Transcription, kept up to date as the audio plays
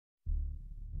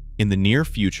In the near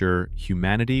future,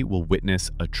 humanity will witness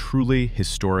a truly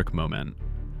historic moment.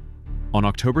 On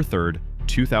October 3rd,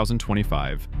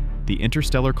 2025, the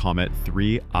interstellar comet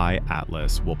 3I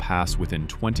Atlas will pass within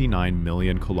 29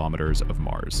 million kilometers of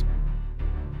Mars.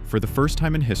 For the first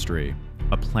time in history,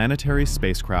 a planetary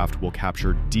spacecraft will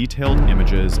capture detailed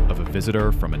images of a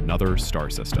visitor from another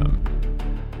star system.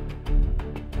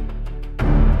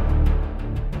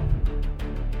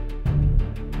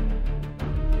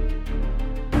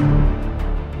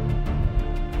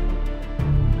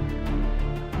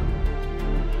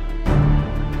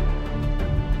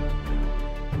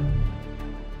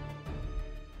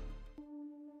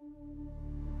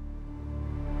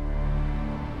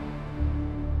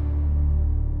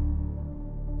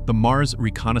 The Mars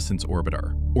Reconnaissance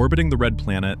Orbiter, orbiting the red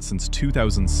planet since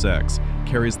 2006,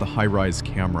 carries the HiRISE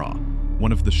camera,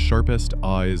 one of the sharpest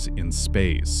eyes in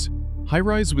space.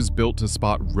 HiRISE was built to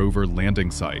spot rover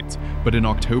landing sites, but in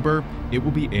October, it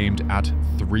will be aimed at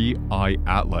 3I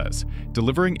Atlas,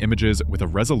 delivering images with a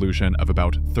resolution of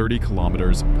about 30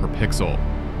 kilometers per pixel.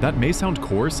 That may sound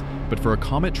coarse, but for a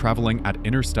comet traveling at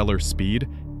interstellar speed,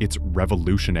 it's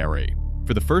revolutionary.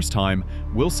 For the first time,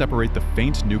 we'll separate the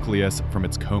faint nucleus from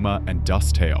its coma and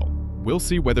dust tail. We'll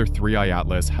see whether 3I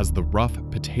Atlas has the rough,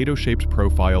 potato-shaped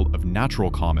profile of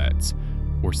natural comets,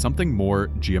 or something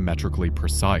more geometrically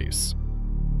precise.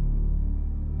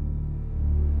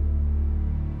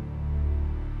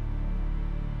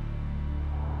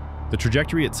 The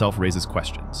trajectory itself raises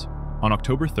questions. On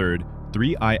October 3rd,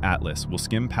 3I Atlas will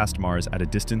skim past Mars at a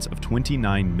distance of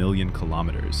 29 million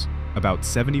kilometers, about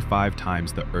 75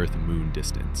 times the Earth-Moon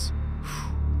distance.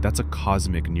 That's a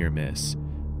cosmic near-miss.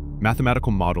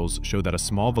 Mathematical models show that a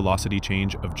small velocity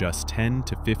change of just 10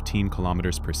 to 15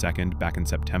 kilometers per second back in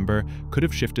September could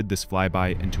have shifted this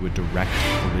flyby into a direct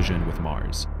collision with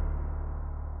Mars.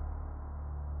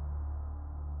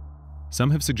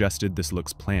 Some have suggested this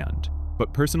looks planned,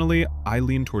 but personally, I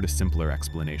lean toward a simpler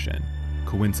explanation.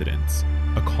 Coincidence.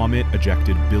 A comet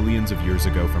ejected billions of years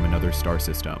ago from another star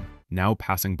system, now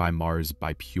passing by Mars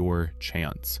by pure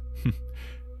chance.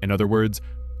 In other words,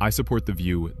 I support the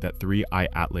view that 3I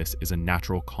Atlas is a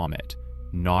natural comet,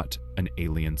 not an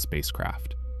alien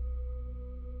spacecraft.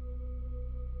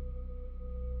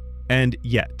 And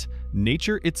yet,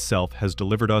 nature itself has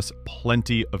delivered us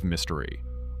plenty of mystery.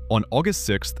 On August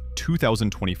 6,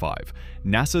 2025,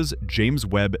 NASA's James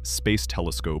Webb Space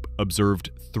Telescope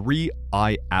observed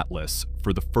 3I Atlas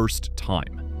for the first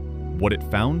time. What it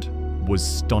found was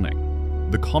stunning.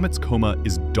 The comet's coma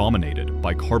is dominated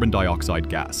by carbon dioxide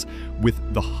gas, with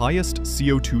the highest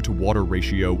CO₂-to-water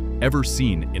ratio ever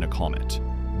seen in a comet.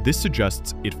 This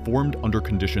suggests it formed under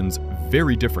conditions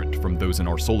very different from those in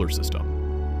our solar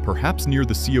system, perhaps near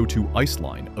the CO₂ ice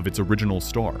line of its original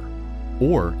star,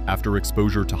 or after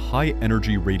exposure to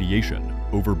high-energy radiation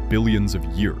over billions of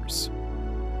years.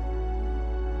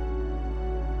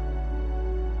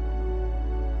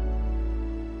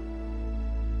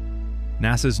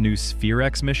 NASA's new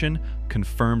SPHEREx mission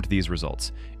confirmed these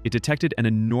results. It detected an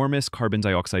enormous carbon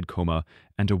dioxide coma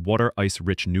and a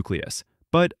water-ice-rich nucleus,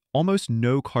 but almost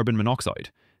no carbon monoxide.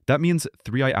 That means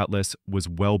 3I Atlas was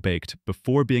well-baked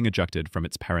before being ejected from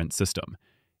its parent system.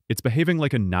 It's behaving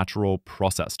like a natural,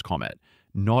 processed comet,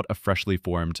 not a freshly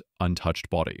formed, untouched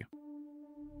body.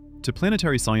 To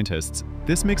planetary scientists,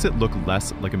 this makes it look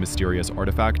less like a mysterious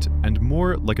artifact and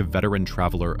more like a veteran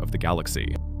traveler of the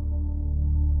galaxy.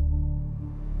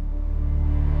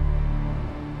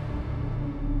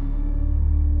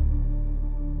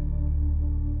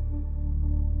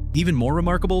 Even more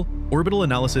remarkable, orbital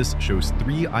analysis shows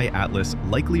 3I Atlas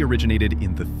likely originated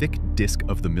in the thick disk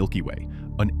of the Milky Way,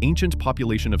 an ancient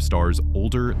population of stars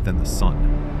older than the Sun.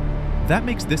 That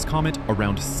makes this comet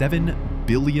around 7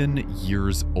 billion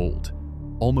years old,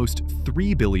 almost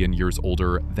 3 billion years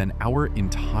older than our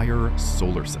entire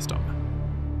solar system.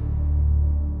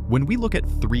 When we look at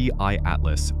 3I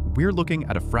Atlas, we're looking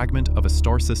at a fragment of a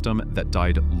star system that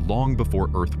died long before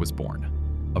Earth was born,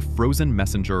 a frozen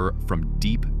messenger from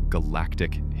deep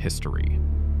galactic history.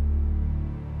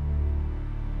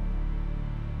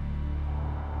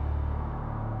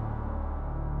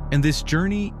 And this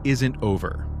journey isn't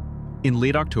over. In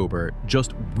late October,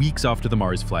 just weeks after the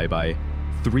Mars flyby,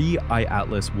 3I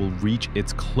Atlas will reach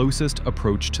its closest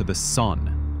approach to the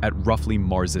Sun at roughly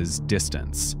Mars's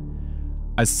distance.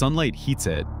 As sunlight heats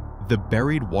it, the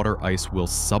buried water ice will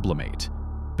sublimate,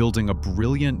 building a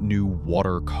brilliant new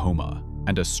water coma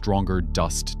and a stronger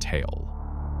dust tail.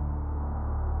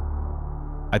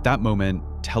 At that moment,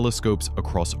 telescopes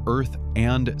across Earth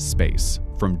and space,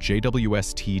 from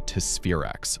JWST to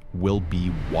SPHEREx, will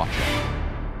be watching.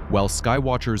 while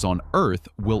skywatchers on Earth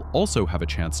will also have a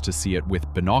chance to see it with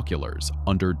binoculars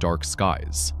under dark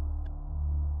skies.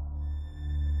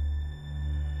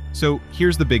 So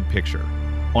here's the big picture.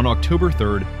 On October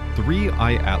 3rd,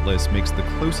 3I Atlas makes the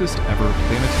closest ever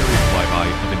planetary flyby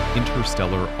of an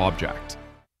interstellar object.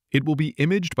 It will be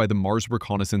imaged by the Mars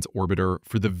Reconnaissance Orbiter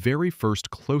for the very first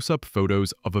close-up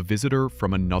photos of a visitor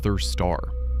from another star.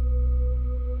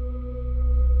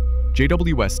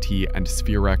 JWST and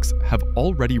SPHEREx have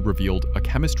already revealed a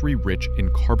chemistry rich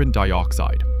in carbon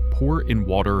dioxide, poor in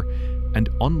water, and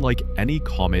unlike any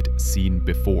comet seen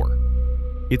before.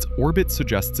 Its orbit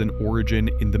suggests an origin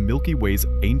in the Milky Way's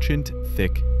ancient,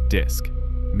 thick disk,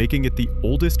 making it the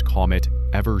oldest comet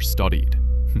ever studied.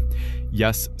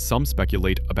 Yes, some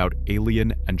speculate about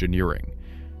alien engineering.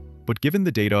 But given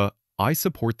the data, I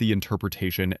support the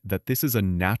interpretation that this is a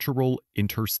natural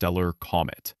interstellar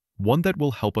comet, one that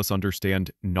will help us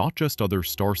understand not just other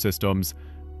star systems,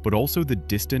 but also the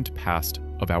distant past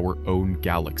of our own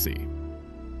galaxy.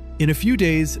 In a few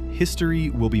days,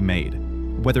 history will be made.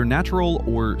 Whether natural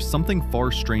or something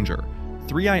far stranger,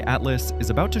 3I Atlas is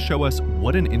about to show us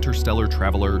what an interstellar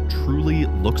traveler truly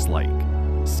looks like.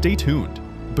 Stay tuned,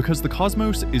 because the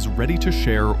cosmos is ready to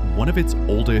share one of its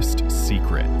oldest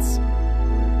secrets.